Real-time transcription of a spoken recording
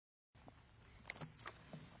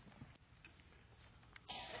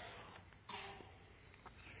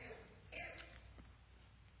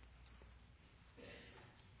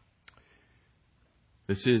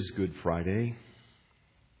This is Good Friday.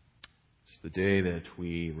 It's the day that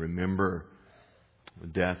we remember the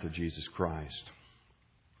death of Jesus Christ.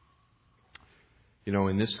 You know,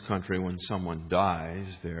 in this country, when someone dies,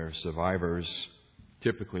 their survivors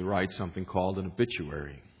typically write something called an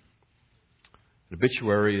obituary. An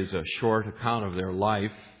obituary is a short account of their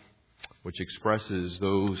life, which expresses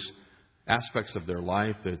those aspects of their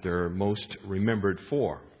life that they're most remembered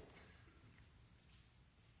for.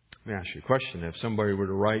 Let me ask you a question. If somebody were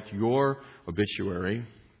to write your obituary,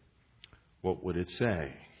 what would it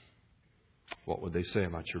say? What would they say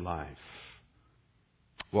about your life?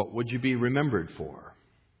 What would you be remembered for?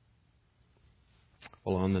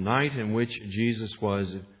 Well, on the night in which Jesus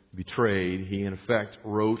was betrayed, he in effect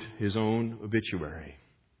wrote his own obituary.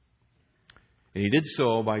 And he did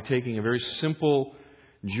so by taking a very simple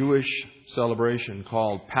Jewish celebration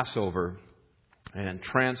called Passover and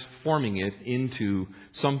transforming it into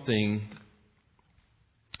something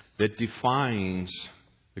that defines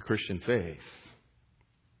the Christian faith.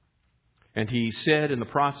 And he said in the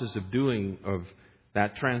process of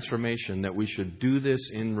that transformation that we should do this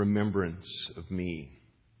in remembrance of me.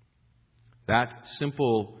 That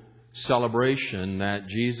simple celebration that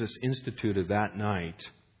Jesus instituted that night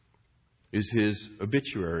is his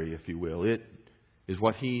obituary, if you will. It is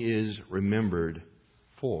what he is remembered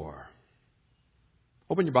for.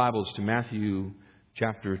 Open your Bibles to Matthew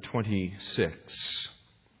chapter 26.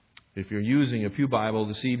 If you're using a Pew Bible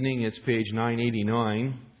this evening, it's page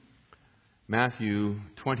 989. Matthew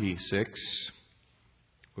 26.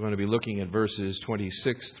 We're going to be looking at verses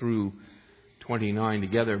 26 through 29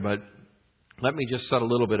 together, but let me just set a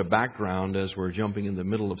little bit of background as we're jumping in the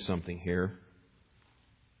middle of something here.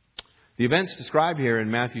 The events described here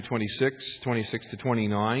in Matthew 26 to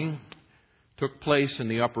 29, took place in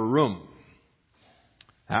the upper room.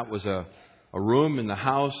 That was a room in the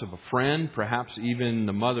house of a friend, perhaps even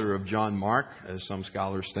the mother of John Mark, as some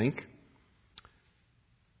scholars think,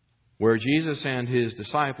 where Jesus and his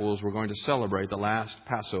disciples were going to celebrate the last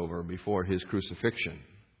Passover before his crucifixion.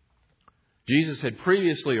 Jesus had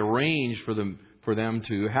previously arranged for them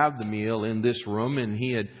to have the meal in this room, and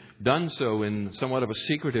he had done so in somewhat of a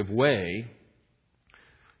secretive way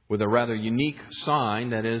with a rather unique sign,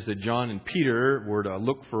 that is that John and Peter were to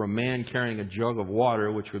look for a man carrying a jug of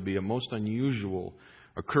water, which would be a most unusual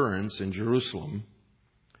occurrence in Jerusalem.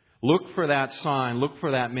 Look for that sign, look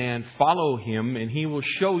for that man, follow him, and he will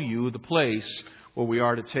show you the place where we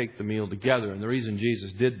are to take the meal together. And the reason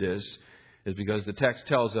Jesus did this is because the text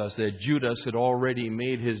tells us that Judas had already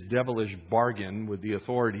made his devilish bargain with the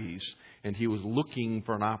authorities, and he was looking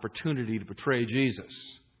for an opportunity to betray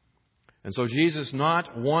Jesus. And so Jesus,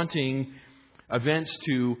 not wanting events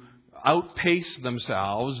to outpace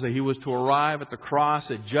themselves, that he was to arrive at the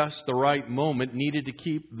cross at just the right moment, needed to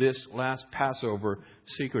keep this last Passover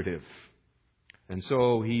secretive. And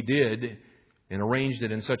so he did, and arranged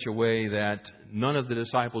it in such a way that none of the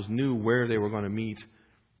disciples knew where they were going to meet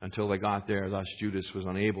until they got there. Thus, Judas was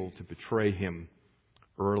unable to betray him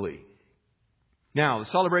early. Now, the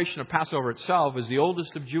celebration of Passover itself is the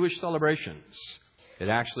oldest of Jewish celebrations. It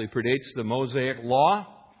actually predates the Mosaic Law.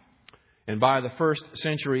 And by the 1st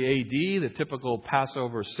century A.D., the typical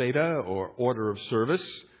Passover Seder, or order of service,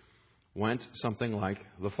 went something like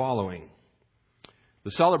the following. The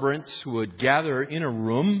celebrants would gather in a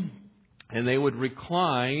room, and they would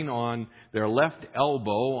recline on their left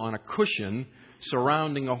elbow on a cushion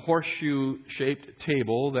surrounding a horseshoe-shaped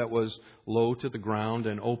table that was low to the ground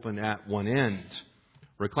and open at one end.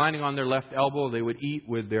 Reclining on their left elbow, they would eat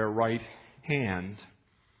with their right hand.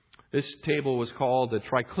 This table was called the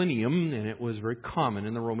triclinium, and it was very common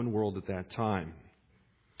in the Roman world at that time.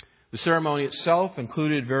 The ceremony itself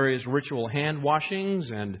included various ritual hand washings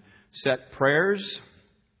and set prayers.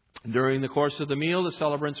 During the course of the meal, the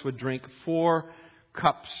celebrants would drink 4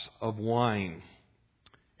 cups of wine.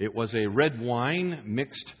 It was a red wine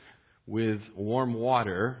mixed with warm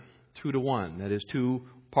water, 2-to-1. That is 2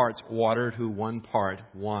 parts water to 1 part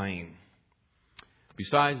wine.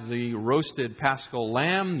 Besides the roasted paschal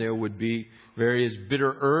lamb, there would be various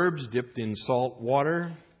bitter herbs dipped in salt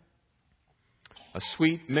water, a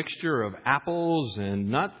sweet mixture of apples and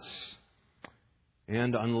nuts,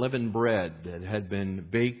 and unleavened bread that had been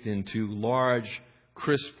baked into large,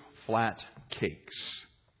 crisp, flat cakes.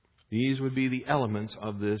 These would be the elements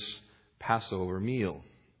of this Passover meal.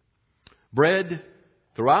 Bread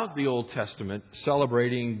throughout the Old Testament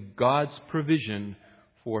celebrating God's provision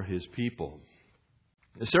for his people.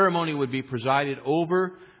 The ceremony would be presided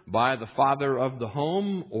over by the father of the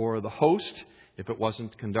home or the host if it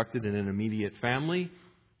wasn't conducted in an immediate family.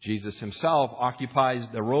 Jesus himself occupies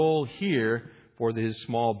the role here for his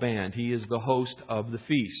small band. He is the host of the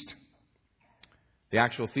feast. The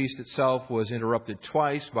actual feast itself was interrupted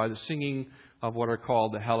twice by the singing of what are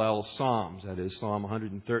called the Hallel Psalms. That is Psalm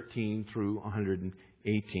 113 through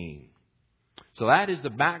 118. So that is the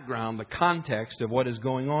background, the context of what is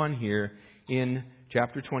going on here in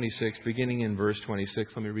chapter 26, beginning in verse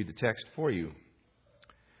 26. Let me read the text for you.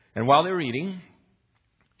 And while they were eating,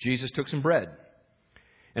 Jesus took some bread.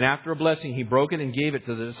 And after a blessing, he broke it and gave it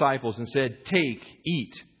to the disciples and said, "Take,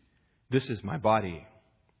 eat. This is my body."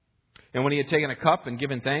 And when he had taken a cup and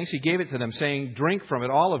given thanks, he gave it to them, saying, "Drink from it,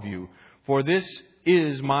 all of you, for this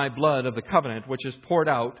is my blood of the covenant, which is poured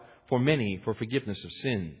out for many for forgiveness of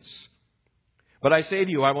sins. But I say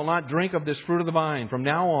to you, I will not drink of this fruit of the vine from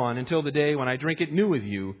now on until the day when I drink it new with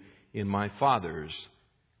you in my Father's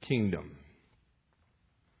kingdom."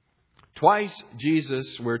 Twice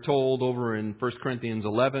Jesus, we're told over in 1 Corinthians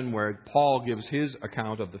 11, where Paul gives his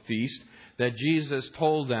account of the feast, that Jesus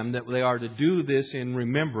told them that they are to do this in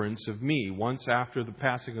remembrance of me. Once after the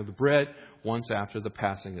passing of the bread, once after the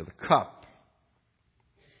passing of the cup.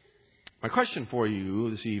 My question for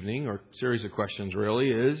you this evening, or series of questions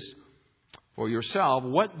really, is for yourself,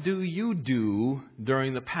 what do you do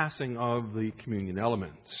during the passing of the communion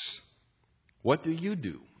elements? What do you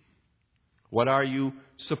do? What are you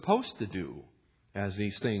supposed to do as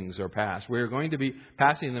these things are passed? We're going to be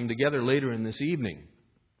passing them together later in this evening.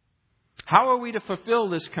 How are we to fulfill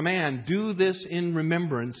this command? Do this in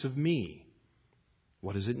remembrance of me.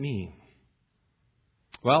 What does it mean?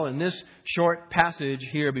 Well, in this short passage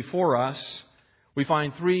here before us, we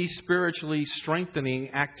find 3 spiritually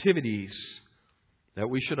strengthening activities that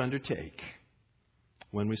we should undertake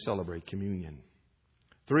when we celebrate communion.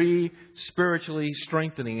 3 spiritually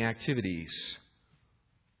strengthening activities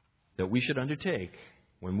that we should undertake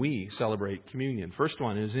when we celebrate communion. First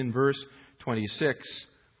one is in verse 26,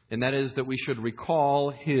 and that is that we should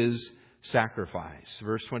recall His sacrifice.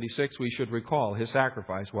 Verse 26, we should recall His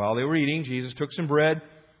sacrifice. While they were eating, Jesus took some bread.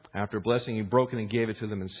 After blessing, He broke it and gave it to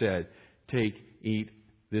them and said, "Take, eat,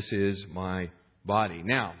 this is my body."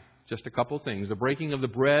 Now, just a couple of things. The breaking of the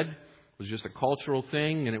bread was just a cultural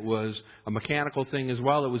thing, and it was a mechanical thing as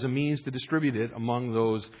well. It was a means to distribute it among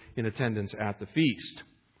those in attendance at the feast.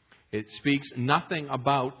 It speaks nothing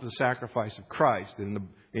about the sacrifice of Christ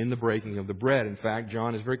in the breaking of the bread. In fact,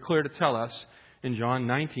 John is very clear to tell us in John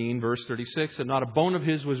 19, verse 36, that not a bone of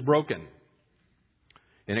His was broken.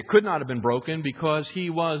 And it could not have been broken because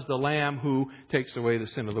He was the Lamb who takes away the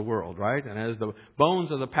sin of the world, right? And as the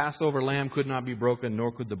bones of the Passover lamb could not be broken,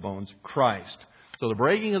 nor could the bones of Christ. So the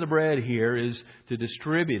breaking of the bread here is to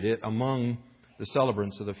distribute it among the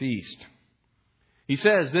celebrants of the feast. He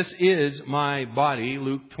says, "This is my body,"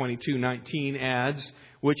 Luke 22:19 adds,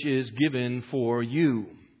 "which is given for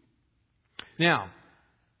you." Now,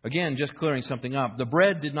 again, just clearing something up. The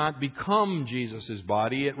bread did not become Jesus'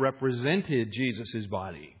 body. It represented Jesus'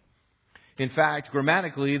 body. In fact,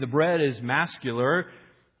 grammatically, the bread is masculine,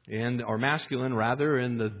 and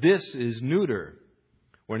the "this" is neuter.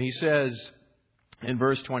 When he says in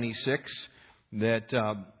verse 26 that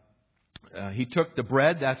he took the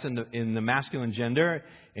bread, that's in the masculine gender,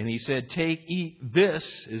 and he said, "Take, eat, this,"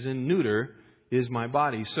 is in neuter, "is my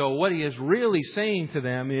body." So what he is really saying to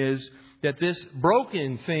them is that this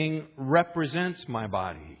broken thing represents my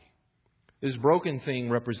body. This broken thing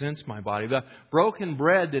represents my body. The broken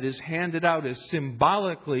bread that is handed out is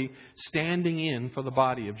symbolically standing in for the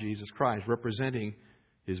body of Jesus Christ, representing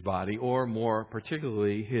His body, or more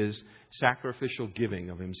particularly His sacrificial giving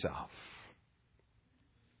of Himself.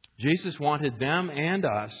 Jesus wanted them and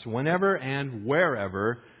us, whenever and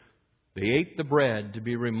wherever they ate the bread, to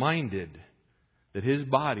be reminded that His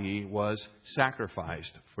body was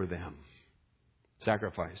sacrificed for them.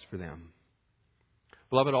 Sacrificed for them.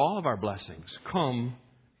 Beloved, all of our blessings come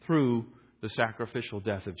through the sacrificial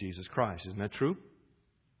death of Jesus Christ. Isn't that true?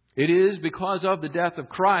 It is because of the death of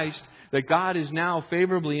Christ that God is now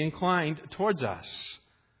favorably inclined towards us.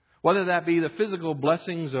 Whether that be the physical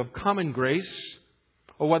blessings of common grace,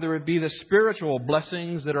 or whether it be the spiritual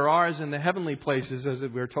blessings that are ours in the heavenly places, as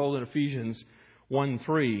we're told in Ephesians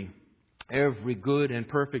 1:3. Every good and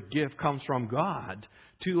perfect gift comes from God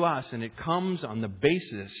to us, and it comes on the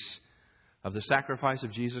basis of the sacrifice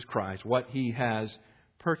of Jesus Christ, what He has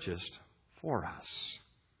purchased for us.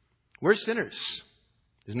 We're sinners.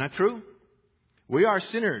 Isn't that true? We are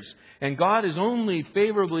sinners, and God is only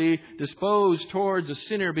favorably disposed towards a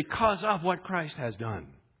sinner because of what Christ has done.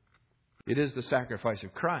 It is the sacrifice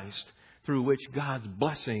of Christ through which God's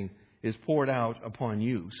blessing is poured out upon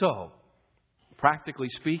you. So, practically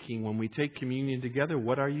speaking, when we take communion together,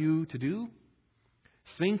 what are you to do?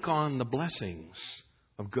 Think on the blessings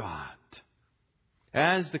of God.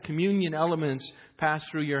 As the communion elements pass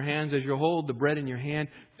through your hands, as you hold the bread in your hand,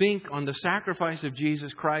 think on the sacrifice of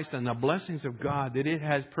Jesus Christ and the blessings of God that it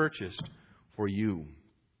has purchased for you.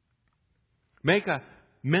 Make a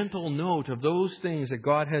mental note of those things that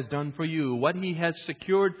God has done for you, what He has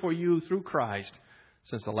secured for you through Christ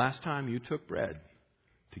since the last time you took bread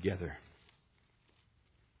together.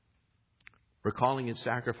 Recalling His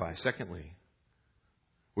sacrifice. Secondly,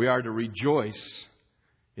 we are to rejoice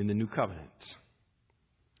in the new covenant.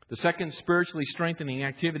 The second spiritually strengthening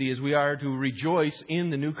activity is we are to rejoice in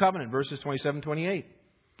the new covenant. Verses 27-28.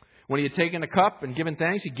 When He had taken a cup and given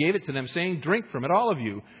thanks, He gave it to them, saying, "Drink from it, all of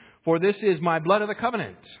you, for this is my blood of the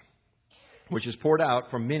covenant, which is poured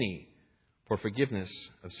out for many for forgiveness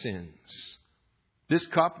of sins." This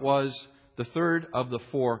cup was the third of the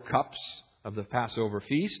 4 cups of the Passover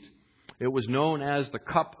feast. It was known as the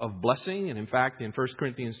cup of blessing. And in fact, in 1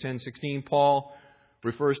 Corinthians 10:16, Paul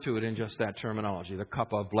refers to it in just that terminology, the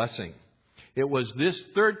cup of blessing. It was this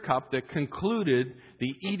third cup that concluded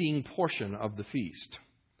the eating portion of the feast.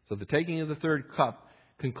 So the taking of the third cup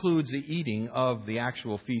concludes the eating of the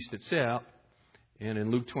actual feast itself. And in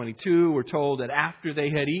Luke 22, we're told that after they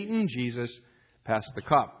had eaten, Jesus passed the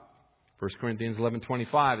cup. 1 Corinthians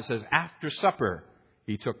 11:25, it says, after supper,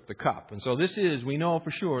 He took the cup. And so this is, we know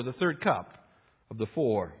for sure, the third cup of the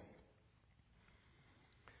 4.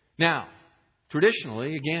 Now,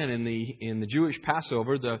 traditionally, again, in the Jewish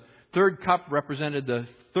Passover, the third cup represented the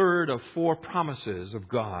third of 4 promises of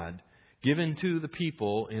God given to the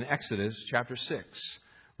people in Exodus chapter 6,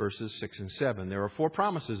 verses 6 and 7. There are 4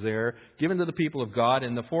 promises there given to the people of God,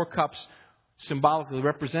 and the 4 cups symbolically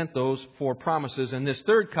represent those 4 promises. And this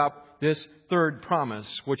third cup, this third promise,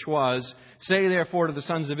 which was, "Say therefore to the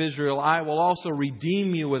sons of Israel, I will also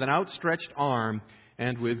redeem you with an outstretched arm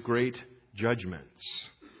and with great judgments."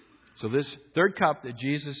 So this third cup that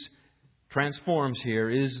Jesus transforms here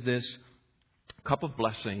is this cup of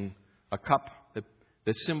blessing, a cup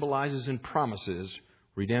that symbolizes and promises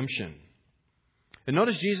redemption. And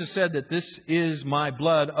notice Jesus said that this is my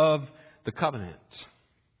blood of the covenant.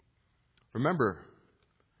 Remember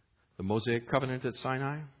the Mosaic covenant at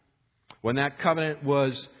Sinai? When that covenant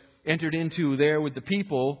was entered into there with the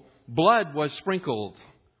people, blood was sprinkled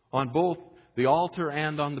on both the altar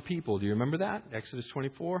and on the people. Do you remember that? Exodus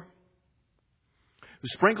 24. It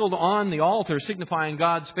was sprinkled on the altar, signifying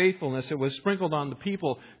God's faithfulness. It was sprinkled on the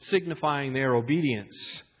people, signifying their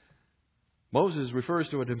obedience. Moses refers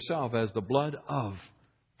to it himself as the blood of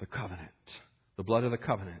the covenant. The blood of the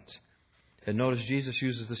covenant. And notice Jesus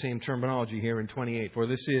uses the same terminology here in 28. For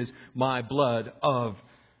this is my blood of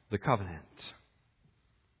the covenant.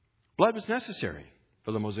 Blood was necessary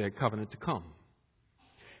for the Mosaic covenant to come.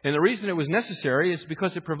 And the reason it was necessary is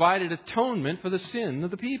because it provided atonement for the sin of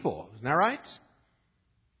the people. Isn't that right?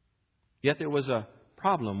 Yet there was a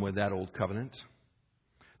problem with that old covenant.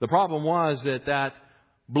 The problem was that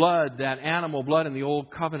blood, that animal blood in the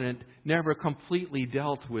old covenant, never completely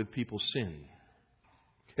dealt with people's sin.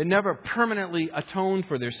 It never permanently atoned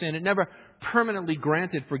for their sin. It never permanently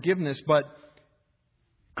granted forgiveness, but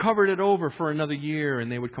covered it over for another year,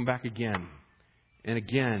 and they would come back again and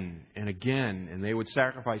again and again, and they would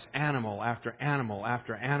sacrifice animal after animal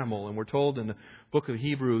after animal. And we're told in the book of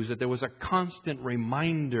Hebrews that there was a constant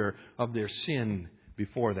reminder of their sin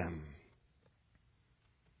before them.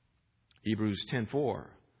 Hebrews 10:4,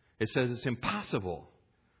 it says it's impossible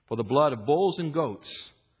for the blood of bulls and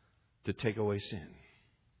goats to take away sin.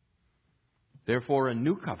 Therefore, a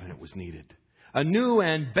new covenant was needed. A new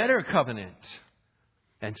and better covenant.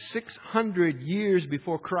 And 600 years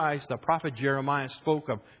before Christ, the prophet Jeremiah spoke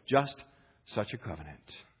of just such a covenant.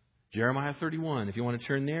 Jeremiah 31, if you want to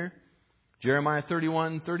turn there. Jeremiah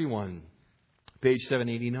 31:31, page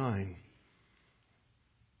 789.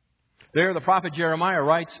 There, the prophet Jeremiah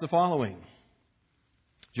writes the following.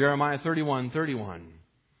 Jeremiah 31:31.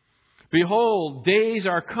 "Behold, days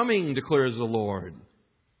are coming, declares the Lord,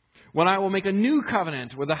 when I will make a new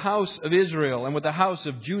covenant with the house of Israel and with the house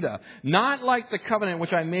of Judah, not like the covenant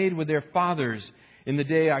which I made with their fathers in the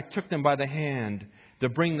day I took them by the hand to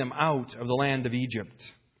bring them out of the land of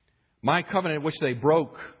Egypt. My covenant which they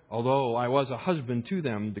broke, although I was a husband to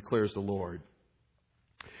them, declares the Lord.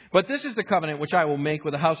 But this is the covenant which I will make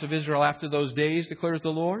with the house of Israel after those days, declares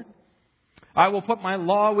the Lord. I will put my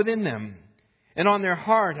law within them, and on their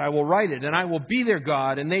heart I will write it, and I will be their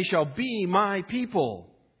God, and they shall be my people.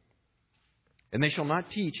 And they shall not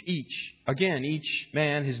teach each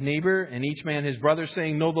man his neighbor and each man his brother,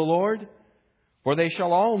 saying, Know the Lord. For they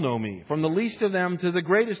shall all know me, from the least of them to the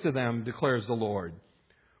greatest of them, declares the Lord.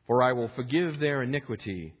 For I will forgive their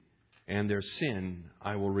iniquity, and their sin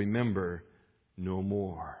I will remember no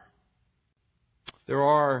more." There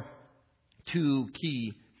are two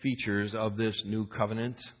key features of this new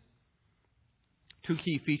covenant. Two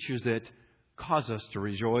key features that cause us to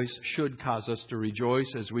rejoice, should cause us to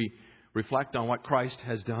rejoice as we reflect on what Christ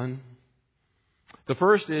has done. The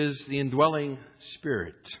first is the indwelling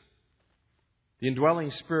Spirit. The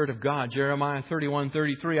indwelling Spirit of God. Jeremiah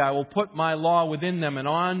 31:33, I will put my law within them, and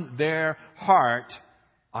on their heart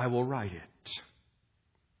I will write it.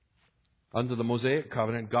 Under the Mosaic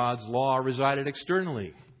covenant, God's law resided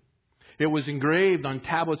externally. It was engraved on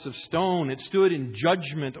tablets of stone. It stood in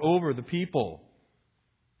judgment over the people.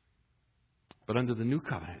 But under the new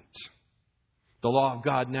covenant, the law of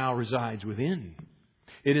God now resides within.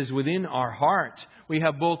 It is within our heart. We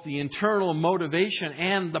have both the internal motivation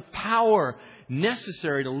and the power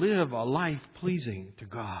necessary to live a life pleasing to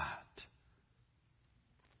God.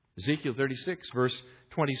 Ezekiel 36, verse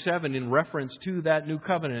 27, in reference to that new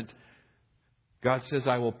covenant, God says,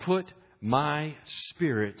 I will put my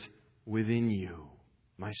Spirit within you.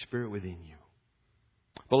 My Spirit within you.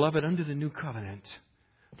 Beloved, under the new covenant,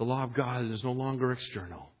 the law of God is no longer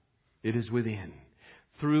external. It is within.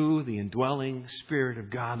 Through the indwelling Spirit of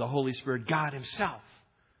God, the Holy Spirit, God Himself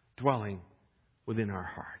dwelling within our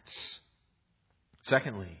hearts.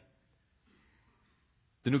 Secondly,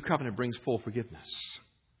 the new covenant brings full forgiveness.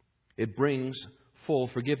 It brings full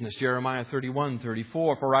forgiveness. Jeremiah 31:34,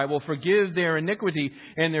 for I will forgive their iniquity,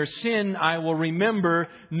 and their sin I will remember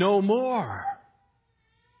no more.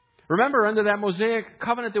 Remember, under that Mosaic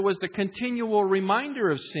covenant, there was the continual reminder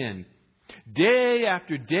of sin. Day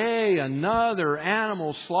after day, another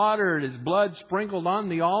animal slaughtered, his blood sprinkled on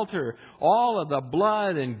the altar. All of the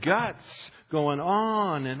blood and guts going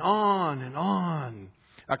on and on and on.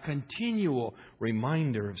 A continual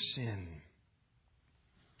reminder of sin.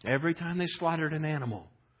 Every time they slaughtered an animal,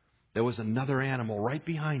 there was another animal right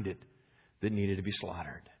behind it that needed to be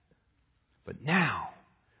slaughtered. But now,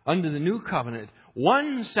 under the new covenant,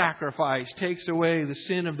 one sacrifice takes away the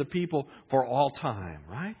sin of the people for all time,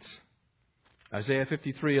 right? Isaiah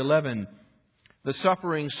 53:11, the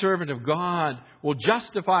suffering servant of God will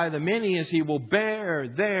justify the many as He will bear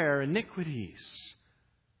their iniquities.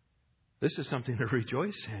 This is something to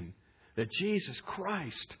rejoice in, that Jesus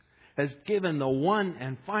Christ has given the one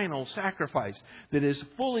and final sacrifice that is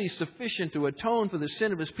fully sufficient to atone for the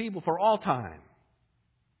sin of His people for all time.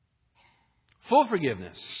 Full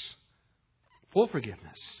forgiveness. Full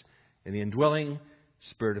forgiveness in the indwelling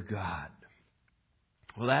Spirit of God.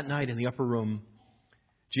 Well, that night in the upper room,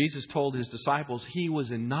 Jesus told His disciples He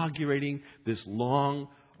was inaugurating this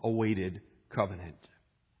long-awaited covenant.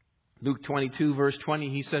 Luke 22, verse 20,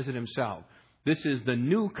 He says it Himself. This is the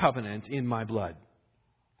new covenant in my blood.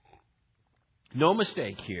 No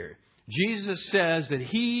mistake here. Jesus says that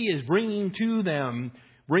He is bringing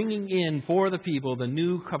in for the people the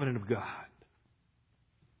new covenant of God.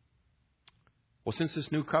 Well, since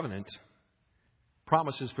this new covenant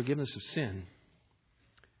promises forgiveness of sin,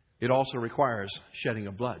 it also requires shedding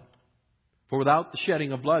of blood. For without the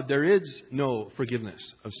shedding of blood, there is no forgiveness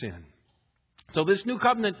of sin. So this new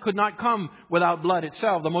covenant could not come without blood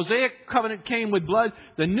itself. The Mosaic covenant came with blood.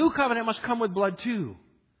 The new covenant must come with blood too.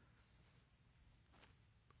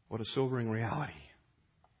 What a sobering reality.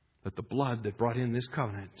 That the blood that brought in this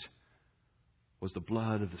covenant was the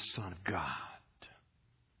blood of the Son of God.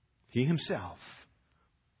 He Himself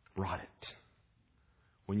brought it.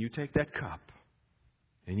 When you take that cup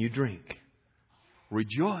and you drink,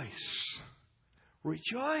 rejoice.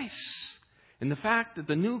 Rejoice in the fact that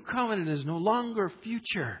the new covenant is no longer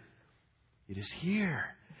future. It is here.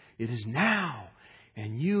 It is now.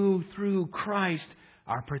 And you, through Christ,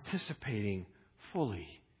 are participating fully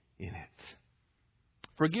in it.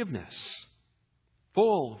 Forgiveness.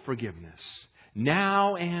 Full forgiveness.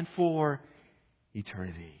 Now and for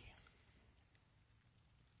eternity.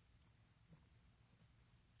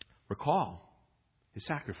 Recall His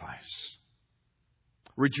sacrifice.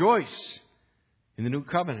 Rejoice in the new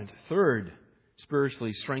covenant. Third,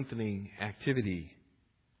 spiritually strengthening activity.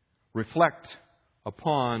 Reflect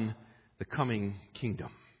upon the coming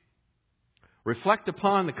kingdom. Reflect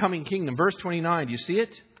upon the coming kingdom. Verse 29, do you see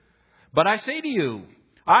it? But I say to you,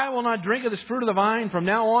 I will not drink of this fruit of the vine from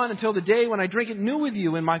now on until the day when I drink it new with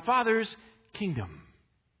you in my Father's kingdom.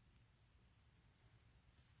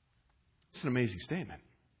 It's an amazing statement.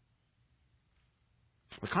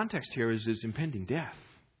 The context here is His impending death.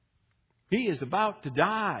 He is about to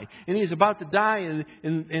die. And He is about to die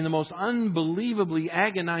in the most unbelievably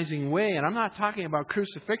agonizing way. And I'm not talking about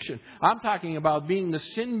crucifixion. I'm talking about being the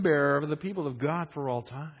sin bearer of the people of God for all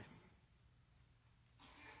time.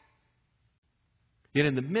 Yet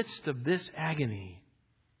in the midst of this agony,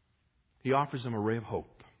 He offers them a ray of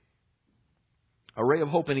hope. A ray of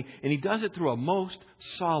hope. And he does it through a most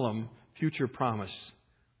solemn future promise.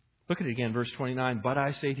 Look at it again, verse 29. But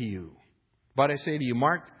I say to you. But I say to you.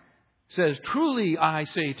 Mark says, truly I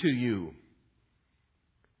say to you.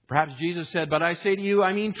 Perhaps Jesus said, but I say to you,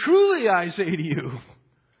 I mean truly I say to you.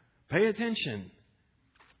 Pay attention.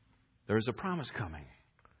 There is a promise coming.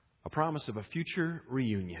 A promise of a future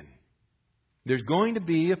reunion. There's going to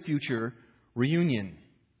be a future reunion.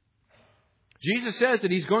 Jesus says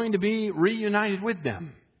that He's going to be reunited with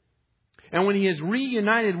them. And when He is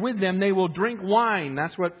reunited with them, they will drink wine.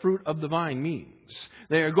 That's what fruit of the vine means.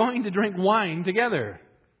 They are going to drink wine together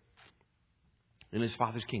in His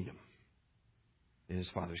Father's kingdom. In His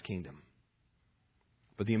Father's kingdom.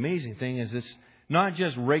 But the amazing thing is it's not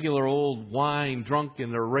just regular old wine drunk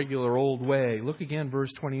in a regular old way. Look again,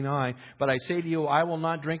 verse 29. But I say to you, I will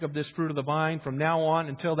not drink of this fruit of the vine from now on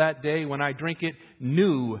until that day when I drink it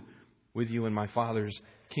new with you in my Father's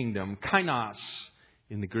kingdom. Kainos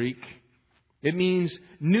in the Greek. It means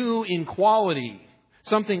new in quality.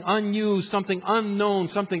 Something unused, something unknown,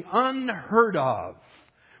 something unheard of.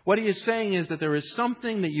 What he is saying is that there is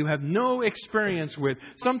something that you have no experience with.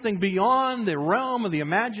 Something beyond the realm of the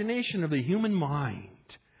imagination of the human mind.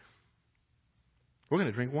 We're going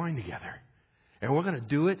to drink wine together. And we're going to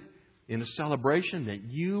do it in a celebration that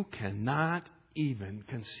you cannot even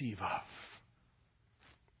conceive of.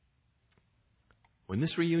 When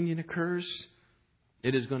this reunion occurs,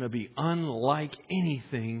 it is going to be unlike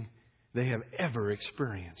anything they have ever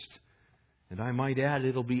experienced. And I might add,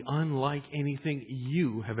 it'll be unlike anything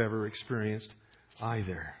you have ever experienced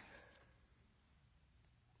either.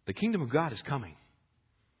 The kingdom of God is coming.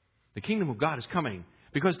 The kingdom of God is coming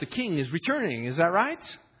because the King is returning. Is that right?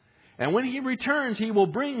 And when He returns, He will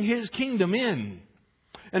bring His kingdom in.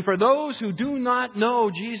 And for those who do not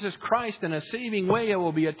know Jesus Christ in a saving way, it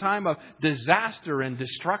will be a time of disaster and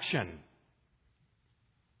destruction.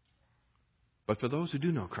 But for those who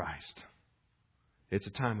do know Christ, it's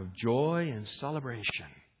a time of joy and celebration.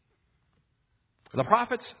 The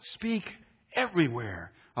prophets speak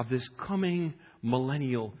everywhere of this coming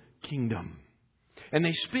millennial kingdom. And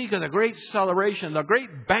they speak of the great celebration, the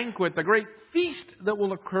great banquet, the great feast that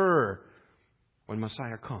will occur when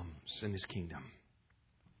Messiah comes in His kingdom.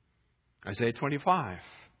 Isaiah 25,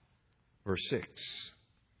 verse 6.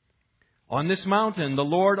 On this mountain, the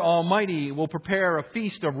Lord Almighty will prepare a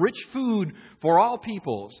feast of rich food for all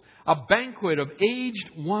peoples, a banquet of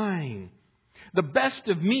aged wine, the best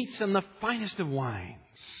of meats and the finest of wines.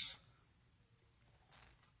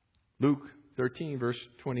 Luke 13, verse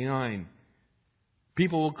 29.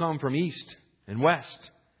 People will come from east and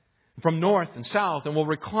west, from north and south, and will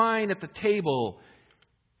recline at the table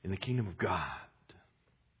in the kingdom of God.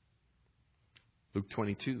 Luke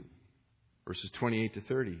 22, verses 28 to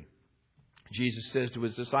 30. Jesus says to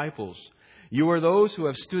His disciples, you are those who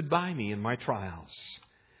have stood by me in my trials.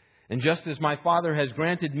 And just as my Father has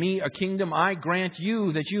granted me a kingdom, I grant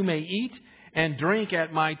you that you may eat and drink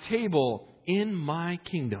at my table in my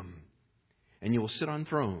kingdom. And you will sit on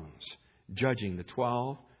thrones, judging the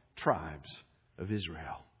 12 tribes of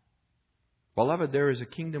Israel. Beloved, there is a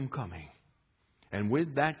kingdom coming. And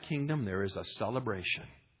with that kingdom, there is a celebration.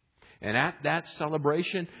 And at that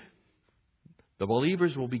celebration, the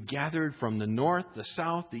believers will be gathered from the north, the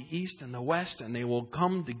south, the east, and the west, and they will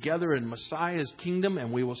come together in Messiah's kingdom,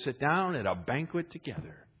 and we will sit down at a banquet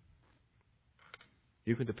together.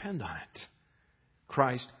 You can depend on it.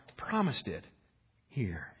 Christ promised it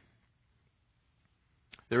here.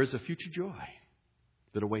 There is a future joy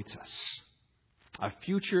that awaits us. A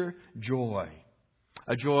future joy.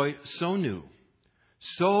 A joy so new,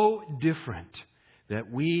 so different, that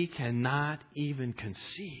we cannot even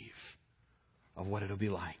conceive of what it'll be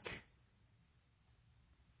like.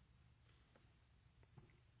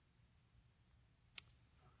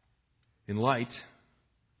 In light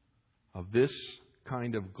of this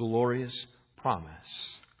kind of glorious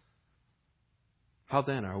promise, how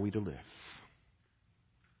then are we to live?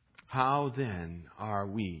 How then are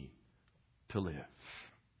we to live?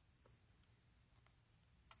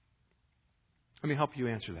 Let me help you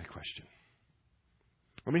answer that question.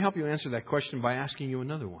 Let me help you answer that question by asking you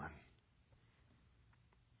another one.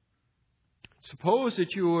 Suppose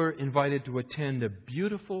that you were invited to attend a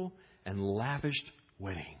beautiful and lavished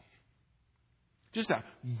wedding. Just a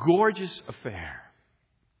gorgeous affair.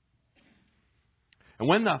 And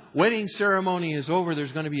when the wedding ceremony is over,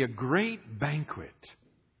 there's going to be a great banquet.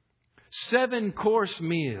 7-course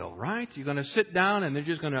meal, right? You're going to sit down and they're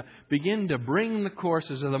just going to begin to bring the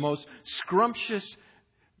courses of the most scrumptious,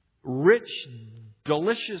 rich,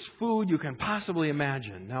 delicious food you can possibly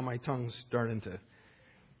imagine. Now my tongue's starting to...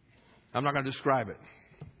 I'm not going to describe it.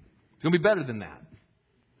 It's going to be better than that.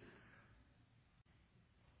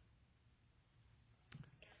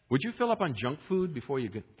 Would you fill up on junk food before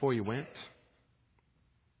you went?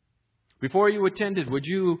 Before you attended, would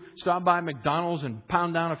you stop by McDonald's and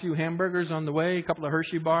pound down a few hamburgers on the way, a couple of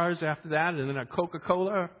Hershey bars after that, and then a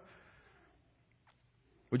Coca-Cola?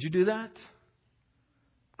 Would you do that?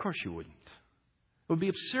 Of course you wouldn't. It would be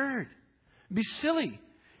absurd. It would be silly.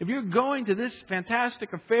 If you're going to this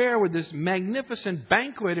fantastic affair with this magnificent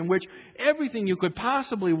banquet in which everything you could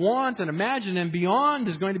possibly want and imagine and beyond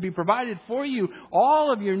is going to be provided for you,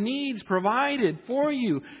 all of your needs provided for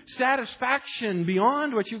you, satisfaction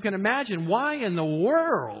beyond what you can imagine, why in the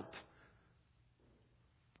world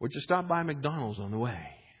would you stop by McDonald's on the way?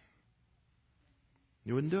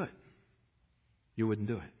 You wouldn't do it. You wouldn't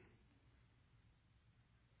do it.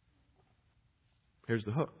 Here's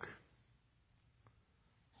the hook.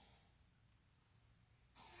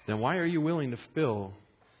 Then why are you willing to fill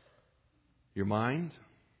your mind,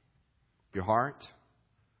 your heart,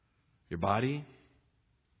 your body,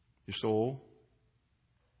 your soul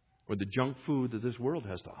with the junk food that this world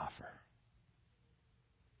has to offer?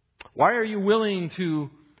 Why are you willing to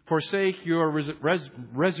forsake your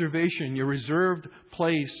reservation, your reserved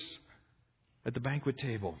place at the banquet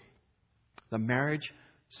table, the marriage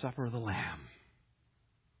supper of the Lamb,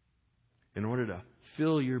 in order to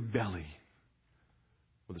fill your belly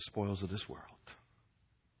with the spoils of this world?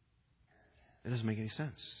 It doesn't make any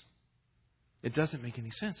sense. It doesn't make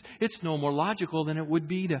any sense. It's no more logical than it would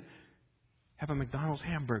be to have a McDonald's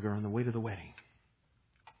hamburger on the way to the wedding.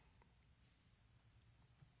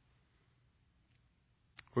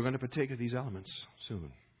 We're going to partake of these elements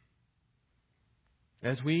soon.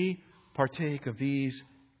 As we partake of these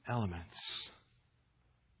elements,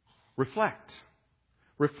 reflect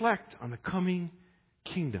on the coming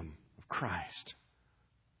kingdom of Christ.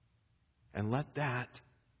 And let that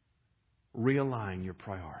realign your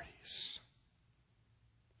priorities.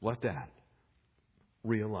 Let that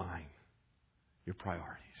realign your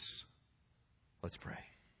priorities. Let's pray.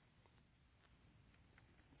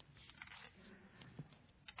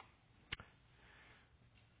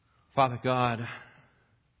 Father God,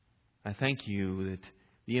 I thank you that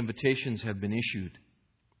the invitations have been issued,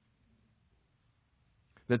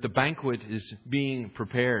 that the banquet is being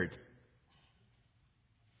prepared,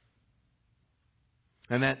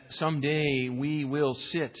 and that someday we will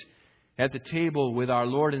sit at the table with our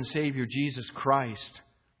Lord and Savior Jesus Christ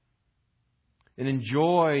and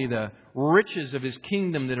enjoy the riches of His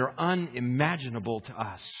kingdom that are unimaginable to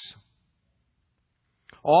us.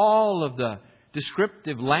 All of the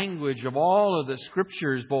descriptive language of all of the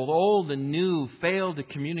Scriptures, both old and new, fail to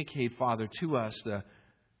communicate, Father, to us the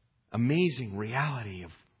amazing reality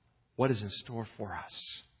of what is in store for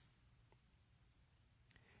us.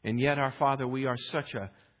 And yet, our Father, we are such a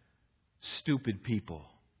stupid people.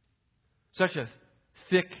 Such a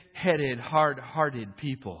thick-headed, hard-hearted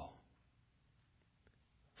people.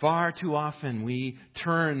 Far too often we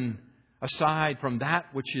turn aside from that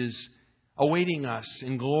which is awaiting us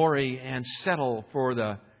in glory and settle for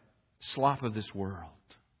the slop of this world.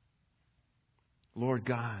 Lord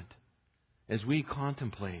God, as we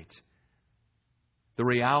contemplate the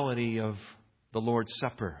reality of the Lord's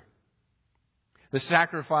Supper, the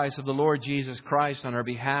sacrifice of the Lord Jesus Christ on our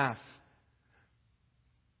behalf,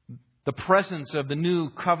 the presence of the new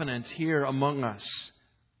covenant here among us,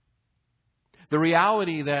 the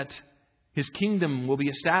reality that His kingdom will be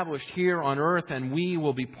established here on earth and we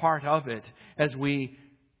will be part of it as we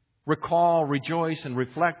recall, rejoice, and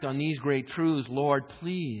reflect on these great truths. Lord,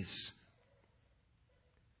 please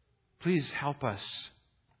help us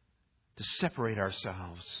to separate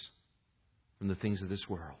ourselves from the things of this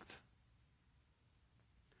world.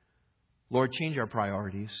 Lord, change our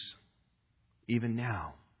priorities even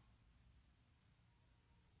now,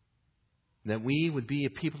 that we would be a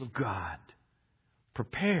people of God,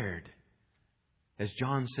 prepared, as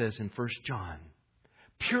John says in 1 John,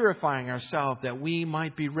 purifying ourselves that we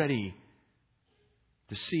might be ready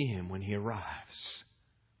to see Him when He arrives.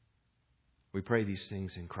 We pray these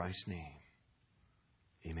things in Christ's name.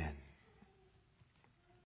 Amen.